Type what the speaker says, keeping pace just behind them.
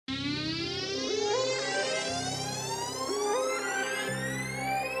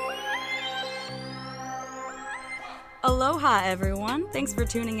Aloha, everyone. Thanks for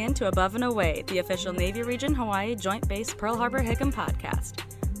tuning in to Above and Away, the official Navy Region Hawaii Joint Base Pearl Harbor Hickam podcast.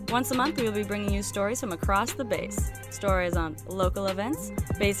 Once a month, we will be bringing you stories from across the base. Stories on local events,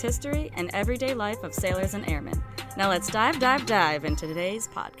 base history, and everyday life of sailors and airmen. Now let's dive into today's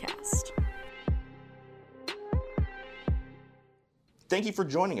podcast. Thank you for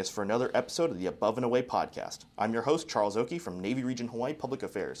joining us for another episode of the Above and Away podcast. I'm your host, Charles Oki from Navy Region Hawaii Public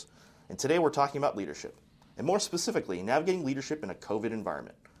Affairs, and today we're talking about leadership, and more specifically, navigating leadership in a COVID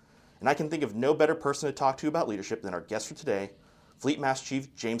environment. And I can think of no better person to talk to about leadership than our guest for today, Fleet Master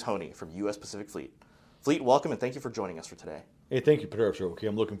Chief James Honey from U.S. Pacific Fleet. Fleet, welcome and thank you for joining us for today. Hey, thank you, Patricia. Okay,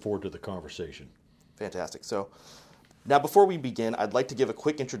 I'm looking forward to the conversation. Fantastic. So, now before we begin, I'd like to give a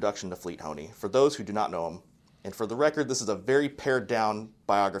quick introduction to Fleet Honey for those who do not know him. And for the record, this is a very pared down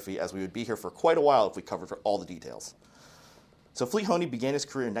biography, as we would be here for quite a while if we covered all the details. So Fleet Honey began his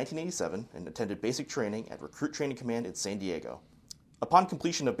career in 1987 and attended basic training at Recruit Training Command in San Diego. Upon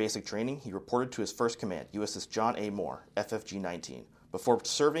completion of basic training, he reported to his first command, USS John A. Moore, FFG-19, before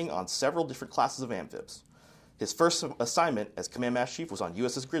serving on several different classes of amphibs. His first assignment as Command Master Chief was on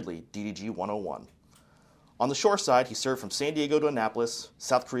USS Gridley, DDG-101. On the shore side, he served from San Diego to Annapolis,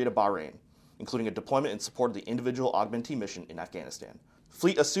 South Korea to Bahrain, including a deployment in support of the Individual Augmentee mission in Afghanistan.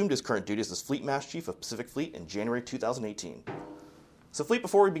 Fleet assumed his current duties as Fleet Master Chief of Pacific Fleet in January 2018. So Fleet,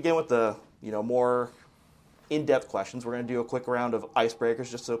 before we begin with the more in-depth questions, we're going to do a quick round of icebreakers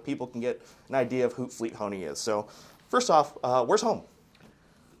just so people can get an idea of who Fleet Honey is. So first off, where's home?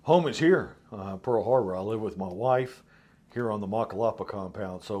 Home is here, Pearl Harbor. I live with my wife here on the Makalapa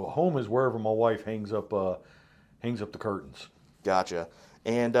compound. So home is wherever my wife hangs up the curtains. Gotcha.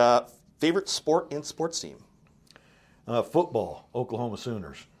 And favorite sport and sports team? Football, Oklahoma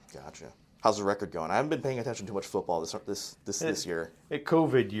Sooners. Gotcha. How's the record going? I haven't been paying attention to much football this year.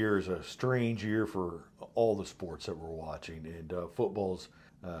 COVID year is a strange year for all the sports that we're watching, and football's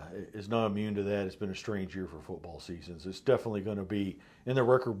is not immune to that. It's been a strange year for football seasons. It's definitely going to be in the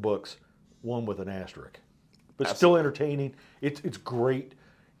record books, one with an asterisk, but Absolutely. Still entertaining. It's great,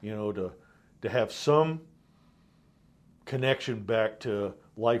 to have some connection back to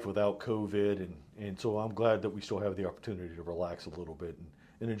life without COVID, and so I'm glad that we still have the opportunity to relax a little bit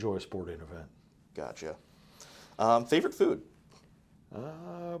and enjoy a sporting event. Gotcha. Favorite food?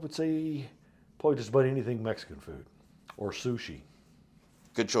 I would say probably just about anything Mexican food or sushi.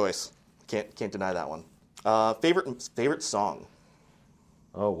 Good choice. Can't deny that one. Favorite song?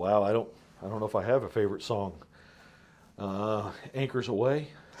 Oh wow, I don't know if I have a favorite song. Anchors Away.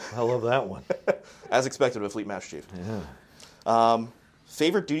 I love that one. As expected with Fleet Master Chief. Yeah.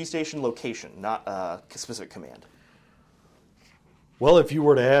 Favorite duty station location, not specific command. Well, if you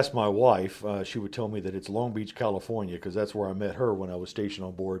were to ask my wife, she would tell me that it's Long Beach, California, because that's where I met her when I was stationed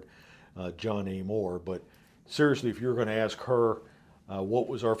on board John A. Moore. But seriously, if you're going to ask her what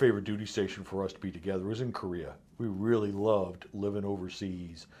was our favorite duty station for us to be together, it was in Korea. We really loved living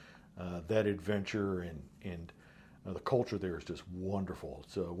overseas. That adventure and the culture there is just wonderful.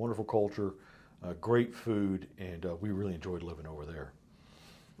 It's a wonderful culture, great food, and we really enjoyed living over there.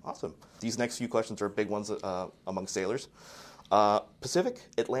 Awesome. These next few questions are big ones among sailors. Pacific,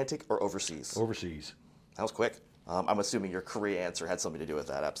 Atlantic, or overseas? Overseas. That was quick. I'm assuming your Korea answer had something to do with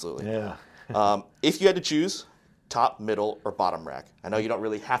that, absolutely. Yeah. If you had to choose top, middle, or bottom rack, I know you don't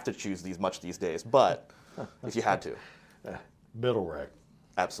really have to choose these much these days, but if you had to. Middle rack.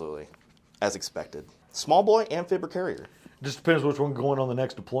 Absolutely. As expected. Small boy, amphib, or carrier? Just depends which one going on the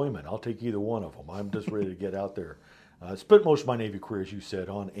next deployment. I'll take either one of them. I'm just ready to get out there. I spent most of my Navy career, as you said,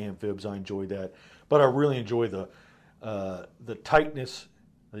 on amphibs. I enjoyed that. But I really enjoy the tightness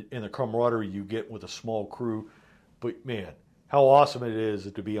and the camaraderie you get with a small crew. But, man, how awesome it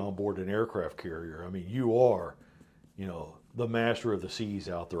is to be on board an aircraft carrier. I mean, you are, the master of the seas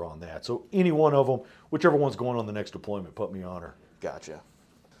out there on that. So any one of them, whichever one's going on the next deployment, put me on her. Gotcha.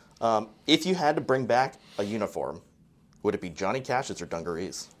 If you had to bring back a uniform, would it be Johnny Cash's or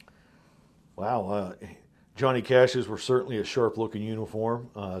Dungarees? Wow. Johnny Cash's were certainly a sharp-looking uniform,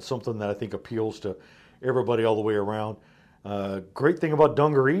 something that I think appeals to everybody all the way around. Great thing about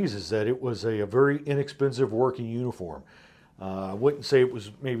Dungarees is that it was a very inexpensive working uniform. I wouldn't say it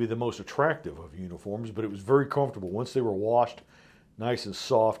was maybe the most attractive of uniforms, but it was very comfortable. Once they were washed, nice and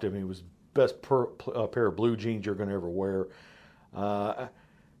soft. I mean, it was the best pair of blue jeans you're going to ever wear.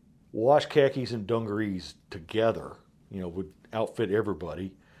 Wash khakis and Dungarees together, would outfit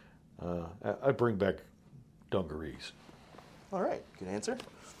everybody. I'd bring back Dungarees. All right, good answer.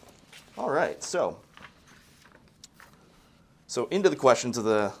 All right, so into the questions of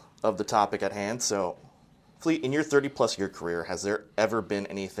the topic at hand. So, Fleet, in your 30-plus year career, has there ever been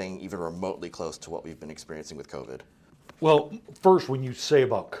anything even remotely close to what we've been experiencing with COVID? Well, first, when you say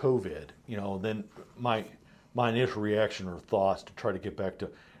about COVID, then my initial reaction or thoughts to try to get back to,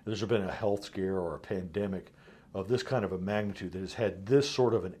 there's been a health scare or a pandemic of this kind of a magnitude that has had this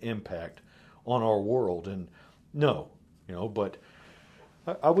sort of an impact on our world. And no, but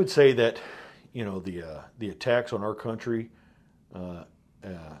I would say that, the attacks on our country on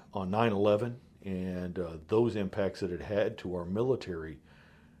 9/11 and those impacts that it had to our military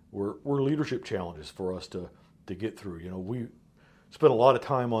were leadership challenges for us to get through. We spent a lot of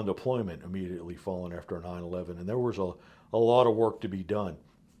time on deployment immediately following after 9/11, and there was a lot of work to be done.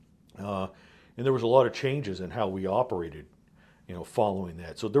 And there was a lot of changes in how we operated, following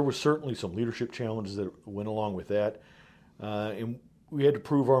that. So there was certainly some leadership challenges that went along with that. And we had to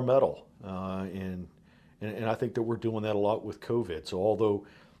prove our mettle. And I think that we're doing that a lot with COVID. So although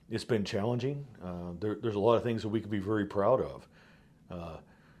it's been challenging, there's a lot of things that we could be very proud of.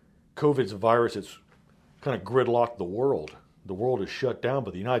 COVID's a virus that's kind of gridlocked the world. The world is shut down,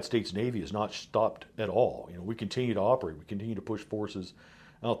 but the United States Navy has not stopped at all. We continue to operate. We continue to push forces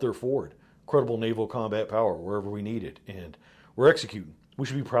out there forward. Credible naval combat power wherever we need it. And we're executing. We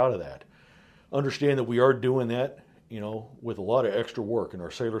should be proud of that. Understand that we are doing that, with a lot of extra work, and our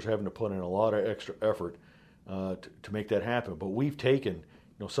sailors having to put in a lot of extra effort to make that happen. But we've taken,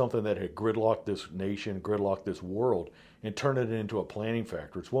 something that had gridlocked this nation, gridlocked this world, and turned it into a planning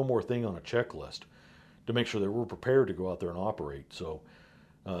factor. It's one more thing on a checklist to make sure that we're prepared to go out there and operate. So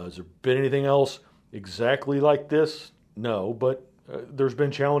has there been anything else exactly like this? No, but there's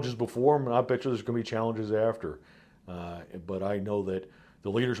been challenges before, and I bet you there's going to be challenges after. But I know that the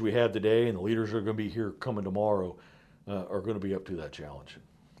leaders we have today and the leaders that are going to be here coming tomorrow are going to be up to that challenge.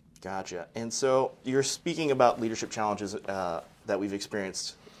 Gotcha. And so you're speaking about leadership challenges that we've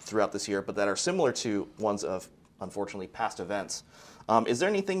experienced throughout this year, but that are similar to ones of, unfortunately, past events. Is there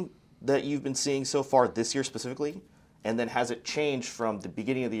anything that you've been seeing so far this year specifically? And then has it changed from the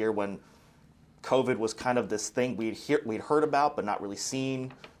beginning of the year when COVID was kind of this thing we'd heard about but not really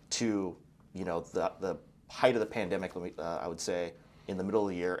seen to, the height of the pandemic, I would say, in the middle of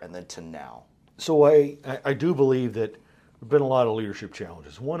the year, and then to now? So I do believe that there have been a lot of leadership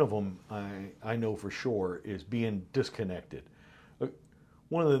challenges. One of them I know for sure is being disconnected.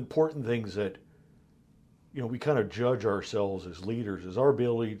 One of the important things that we kind of judge ourselves as leaders is our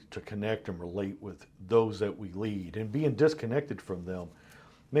ability to connect and relate with those that we lead, and being disconnected from them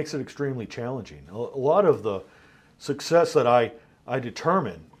makes it extremely challenging. A lot of the success that I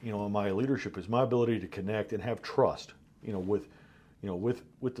determine, in my leadership is my ability to connect and have trust, with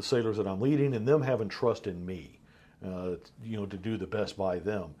the sailors that I'm leading, and them having trust in me, to do the best by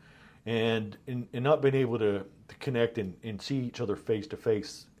them, and not being able to connect and see each other face to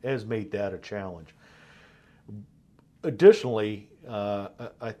face has made that a challenge. Additionally,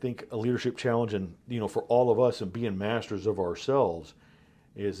 I think a leadership challenge, and for all of us, and being masters of ourselves,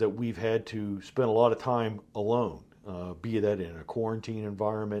 is that we've had to spend a lot of time alone, be that in a quarantine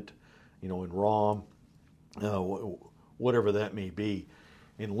environment, in ROM, whatever that may be.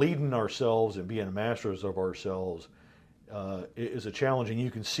 And leading ourselves and being masters of ourselves is a challenge, and you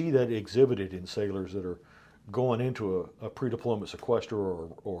can see that exhibited in sailors that are going into a pre-deployment sequester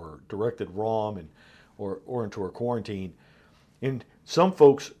or directed ROM or into a quarantine. And some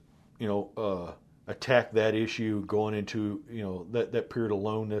folks, attack that issue going into, that period of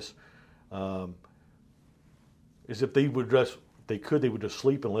aloneness, as if they would just, they would just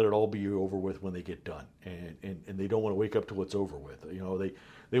sleep and let it all be over with when they get done. And they don't want to wake up till it's over with.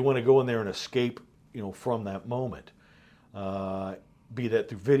 They want to go in there and escape, from that moment. Be that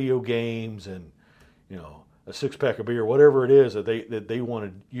through video games and, a six-pack of beer, whatever it is that they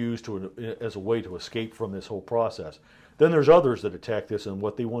want to use as a way to escape from this whole process. Then there's others that attack this, and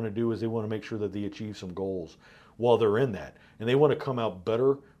what they want to do is they want to make sure that they achieve some goals while they're in that. And they want to come out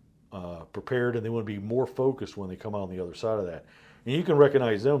better prepared, and they want to be more focused when they come out on the other side of that. And you can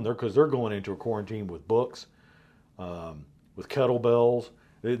recognize them there because they're going into a quarantine with books, with kettlebells.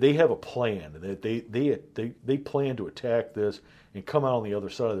 They have a plan. They plan to attack this and come out on the other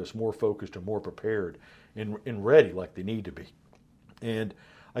side of this more focused and more prepared and ready like they need to be. And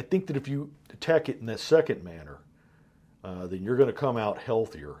I think that if you attack it in that second manner, then you're going to come out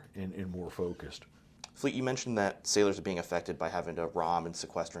healthier and more focused. Fleet, you mentioned that sailors are being affected by having to ROM and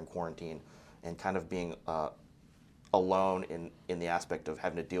sequester and quarantine and kind of being alone in the aspect of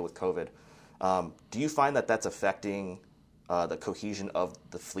having to deal with COVID. Do you find that that's affecting the cohesion of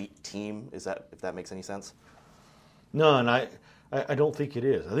the fleet team? If that makes any sense? No, and I don't think it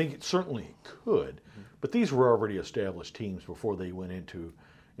is. I think it certainly could, but these were already established teams before they went into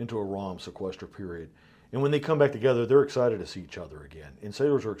a ROM sequester period. And when they come back together, they're excited to see each other again. And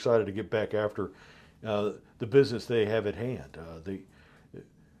sailors are excited to get back after, the business they have at hand.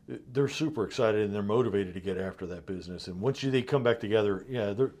 They're super excited and they're motivated to get after that business. And once they come back together,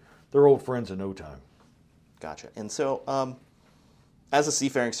 yeah, they're old friends in no time. Gotcha. And so, as a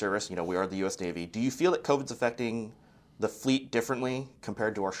seafaring service, we are the U.S. Navy. Do you feel that COVID's affecting the fleet differently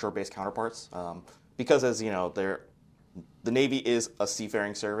compared to our shore-based counterparts? Because as you know, the Navy is a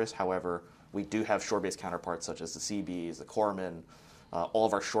seafaring service. However, we do have shore-based counterparts such as the Seabees, the Corpsmen, all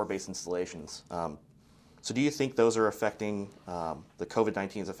of our shore-based installations. So do you think those are affecting, the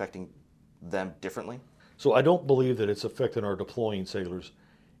COVID-19 is affecting them differently? So I don't believe that it's affecting our deploying sailors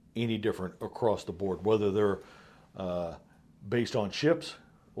any different across the board, whether they're based on ships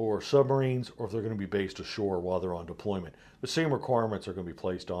or submarines, or if they're going to be based ashore while they're on deployment. The same requirements are going to be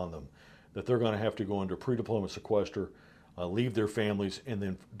placed on them, that they're going to have to go under pre-deployment sequester, leave their families, and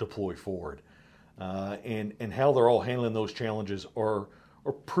then deploy forward. And how they're all handling those challenges are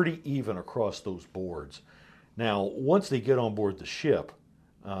pretty even across those boards. Now, once they get on board the ship,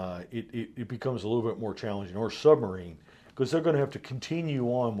 it becomes a little bit more challenging, or submarine, because they're going to have to continue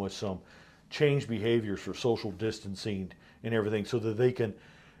on with some changed behaviors for social distancing and everything, so that they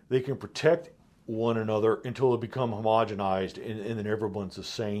can protect one another until it become homogenized and then everyone's the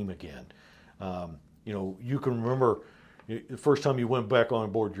same again. You can remember the first time you went back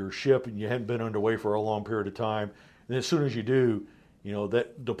on board your ship and you hadn't been underway for a long period of time, and as soon as you do,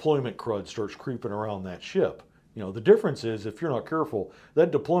 that deployment crud starts creeping around that ship. The difference is, if you're not careful,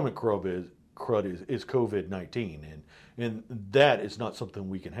 that deployment crud is COVID-19, and that is not something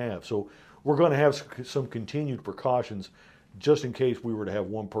we can have. So we're going to have some continued precautions just in case we were to have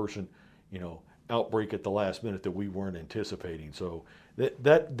one person, outbreak at the last minute that we weren't anticipating. So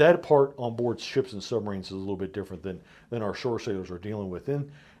that part on board ships and submarines is a little bit different than our shore sailors are dealing with.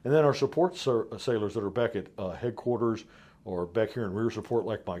 And then our support sailors that are back at headquarters or back here in rear support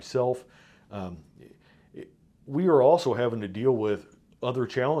like myself, we are also having to deal with other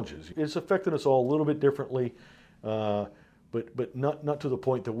challenges. It's affecting us all a little bit differently, but not to the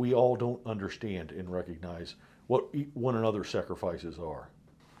point that we all don't understand and recognize what one another's sacrifices are.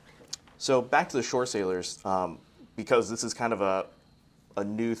 So back to the shore sailors, because this is kind of a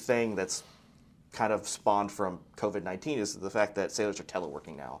new thing that's kind of spawned from COVID-19, is the fact that sailors are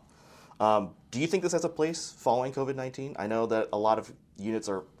teleworking now. Do you think this has a place following COVID-19? I know that a lot of units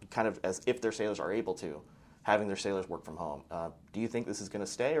are kind of as if their sailors are able to, having their sailors work from home. Do you think this is going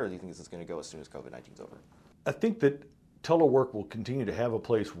to stay, or do you think this is going to go as soon as COVID-19 is over? I think that telework will continue to have a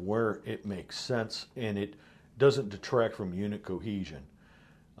place where it makes sense and it doesn't detract from unit cohesion.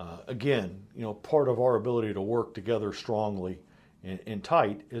 Again, part of our ability to work together strongly and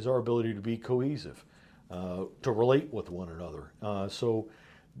tight is our ability to be cohesive, to relate with one another. So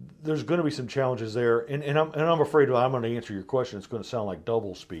there's going to be some challenges there, and I'm afraid I'm going to answer your question. It's going to sound like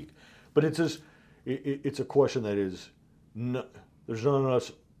double speak, but it's a question that is there's none of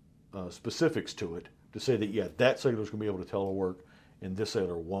us specifics to it to say that that sailor's going to be able to telework and this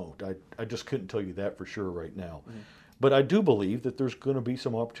sailor won't. I just couldn't tell you that for sure right now. Mm-hmm. But I do believe that there's going to be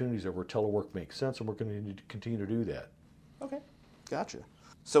some opportunities where telework makes sense, and we're going to need to continue to do that. Okay, gotcha.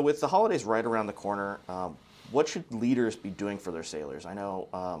 So with the holidays right around the corner, what should leaders be doing for their sailors? I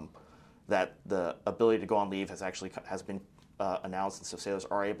know that the ability to go on leave has been announced, and so sailors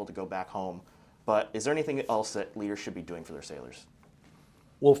are able to go back home. But is there anything else that leaders should be doing for their sailors?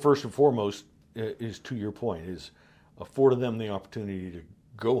 Well, first and foremost, is to your point, is affording them the opportunity to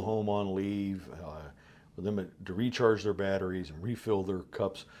go home on leave, for them to recharge their batteries and refill their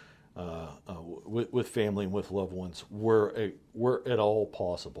cups with family and with loved ones where at all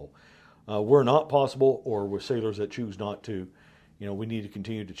possible. Where not possible, or with sailors that choose not to, we need to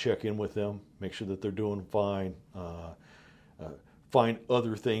continue to check in with them, make sure that they're doing fine, find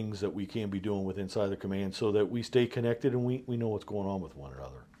other things that we can be doing with inside the command so that we stay connected and we know what's going on with one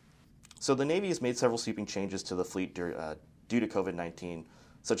another. So the Navy has made several sweeping changes to the fleet due to COVID-19,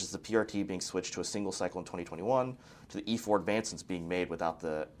 such as the PRT being switched to a single cycle in 2021, to the E4 advancements being made without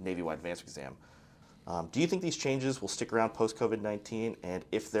the Navy-wide advanced exam. Do you think these changes will stick around post-COVID-19? And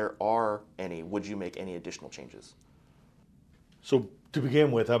if there are any, would you make any additional changes? So to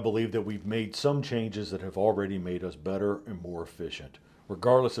begin with, I believe that we've made some changes that have already made us better and more efficient,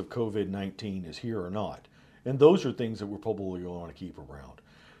 regardless if COVID-19 is here or not. And those are things that we're probably going to want to keep around.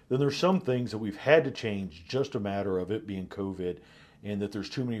 Then there's some things that we've had to change, just a matter of it being COVID and that there's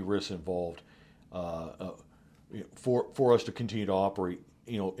too many risks involved for us to continue to operate,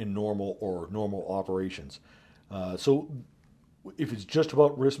 in normal operations. So if it's just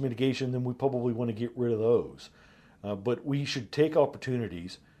about risk mitigation, then we probably want to get rid of those. But we should take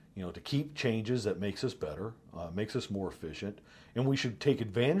opportunities, to keep changes that makes us better, makes us more efficient, and we should take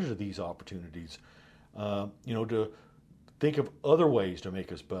advantage of these opportunities to think of other ways to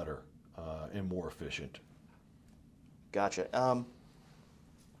make us better and more efficient. Gotcha.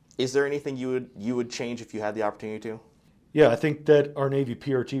 Is there anything you would change if you had the opportunity to? Yeah, I think that our Navy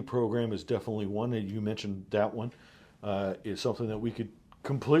PRT program is definitely one, and you mentioned that one, is something that we could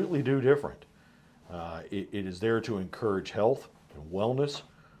completely do different. It is there to encourage health and wellness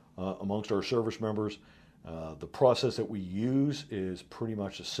amongst our service members. The process that we use is pretty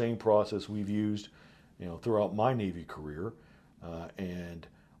much the same process we've used, throughout my Navy career, and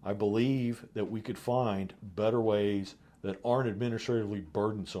I believe that we could find better ways that aren't administratively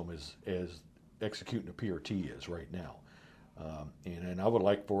burdensome as executing a PRT is right now. And I would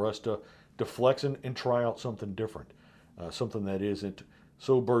like for us to flex and try out something different, something that isn't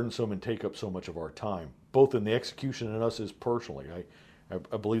so burdensome and take up so much of our time, both in the execution and us as personally.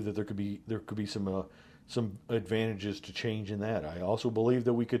 I believe that there could be some advantages to change in that. I also believe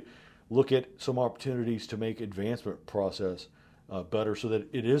that we could look at some opportunities to make advancement process better, so that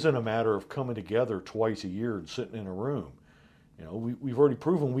it isn't a matter of coming together twice a year and sitting in a room. We've already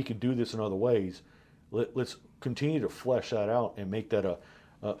proven we can do this in other ways. Let's continue to flesh that out and make that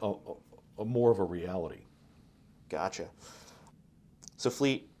a more of a reality. Gotcha. So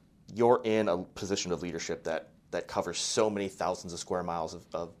Fleet, you're in a position of leadership that covers so many thousands of square miles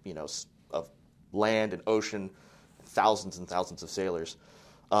of land and ocean, thousands and thousands of sailors.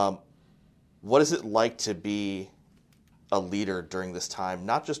 What is it like to be a leader during this time?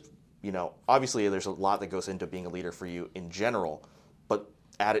 Not just, obviously there's a lot that goes into being a leader for you in general, but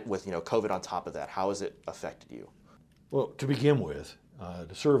add it with, COVID on top of that. How has it affected you? Well, to begin with,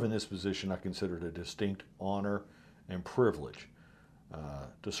 to serve in this position, I consider it a distinct honor and privilege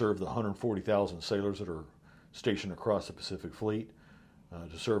to serve the 140,000 sailors that are stationed across the Pacific Fleet,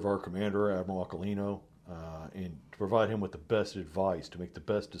 to serve our commander, Admiral Aquilino, and to provide him with the best advice, to make the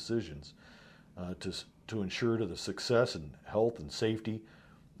best decisions, to ensure to the success and health and safety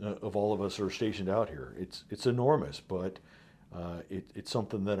of all of us who are stationed out here. It's enormous, but it's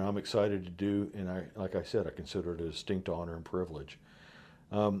something that I'm excited to do, and like I said, I consider it a distinct honor and privilege.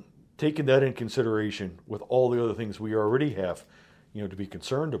 Taking that in consideration with all the other things we already have, to be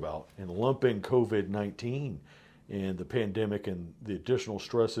concerned about, and lumping COVID-19 and the pandemic and the additional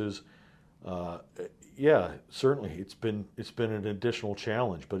stresses, certainly it's been an additional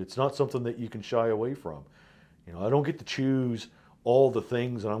challenge, but it's not something that you can shy away from. I don't get to choose all the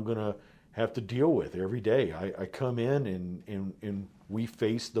things that I'm going to have to deal with every day. I come in and we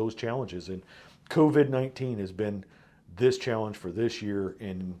face those challenges, and COVID-19 has been this challenge for this year,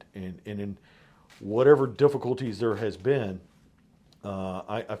 and in whatever difficulties there has been,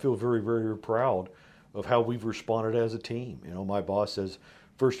 I feel very, very proud of how we've responded as a team. My boss says,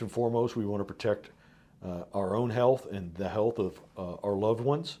 first and foremost, we want to protect our own health and the health of our loved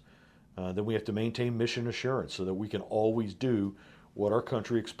ones. Then we have to maintain mission assurance so that we can always do what our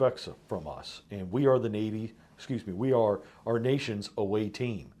country expects from us. And we are we are our nation's away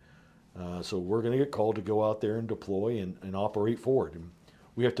team. So we're going to get called to go out there and deploy and operate forward. And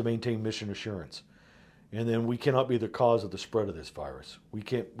we have to maintain mission assurance. And then we cannot be the cause of the spread of this virus. We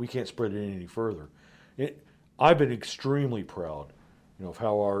can't spread it any further. I've been extremely proud, of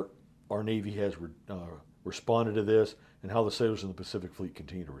how our Navy has responded to this, and how the sailors in the Pacific Fleet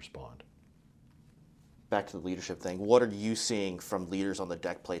continue to respond. Back to the leadership thing, what are you seeing from leaders on the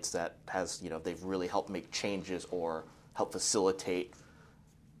deck plates that has, they've really helped make changes or help facilitate,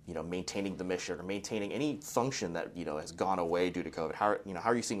 maintaining the mission or maintaining any function that, has gone away due to COVID? How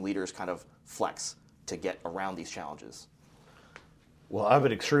are you seeing leaders kind of flex to get around these challenges? Well, I've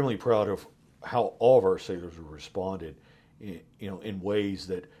been extremely proud of how all of our sailors have responded, in ways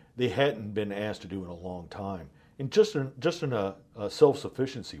that they hadn't been asked to do in a long time, and just in a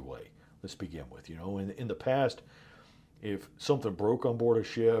self-sufficiency way. Let's begin with, in the past, if something broke on board a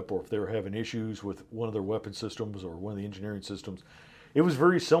ship, or if they were having issues with one of their weapon systems or one of the engineering systems, it was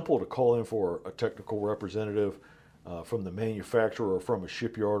very simple to call in for a technical representative from the manufacturer or from a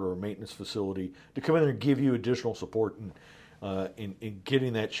shipyard or a maintenance facility to come in and give you additional support in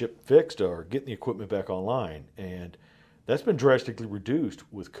getting that ship fixed or getting the equipment back online. And that's been drastically reduced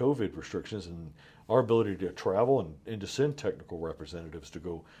with COVID restrictions and our ability to travel and to send technical representatives to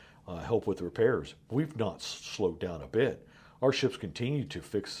go help with repairs. We've not slowed down a bit. Our ships continue to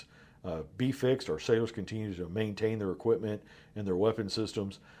be fixed. Our sailors continue to maintain their equipment and their weapon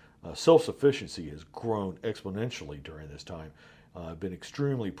systems. Self-sufficiency has grown exponentially during this time. I've been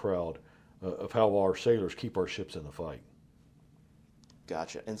extremely proud of how our sailors keep our ships in the fight.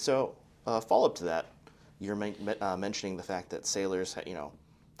 Gotcha. And so, follow-up to that, you're mentioning the fact that sailors,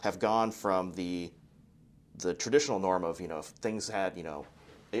 have gone from the traditional norm of, if things had,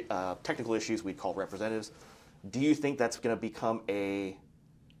 technical issues we'd call representatives. Do you think that's going to become a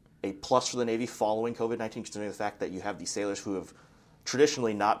plus for the Navy following COVID-19, considering the fact that you have these sailors who have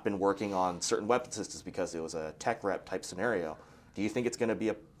traditionally not been working on certain weapon systems because it was a tech rep type scenario? Do you think it's going to be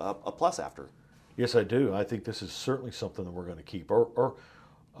a plus after? Yes, I do. I think this is certainly something that we're going to keep.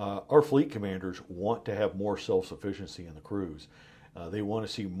 Our fleet commanders want to have more self-sufficiency in the crews. They want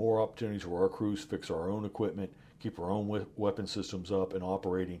to see more opportunities where our crews fix our own equipment, keep our own weapon systems up and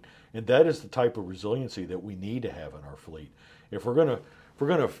operating, and that is the type of resiliency that we need to have in our fleet. If we're going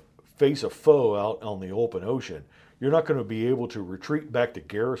to face a foe out on the open ocean, you're not going to be able to retreat back to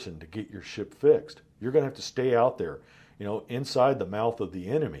garrison to get your ship fixed. You're going to have to stay out there, inside the mouth of the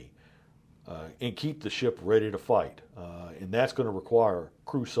enemy, and keep the ship ready to fight. And that's going to require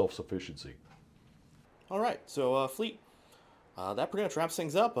crew self-sufficiency. All right, so Fleet, that pretty much wraps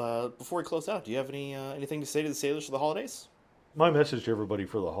things up. Before we close out, do you have anything to say to the sailors for the holidays? My message to everybody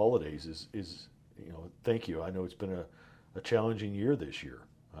for the holidays is thank you. I know it's been a challenging year this year,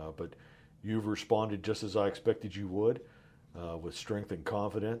 but you've responded just as I expected you would, with strength and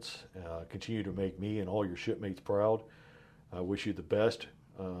confidence. Continue to make me and all your shipmates proud. I wish you the best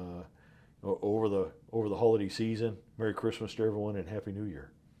over the holiday season. Merry Christmas to everyone and Happy New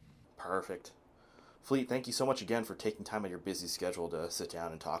Year. Perfect. Fleet, thank you so much again for taking time out of your busy schedule to sit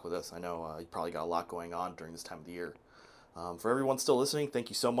down and talk with us. I know you probably got a lot going on during this time of the year. For everyone still listening, thank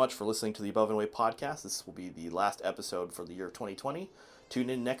you so much for listening to the Above and Away podcast. This will be the last episode for the year of 2020. Tune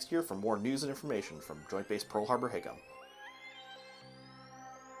in next year for more news and information from Joint Base Pearl Harbor Hickam.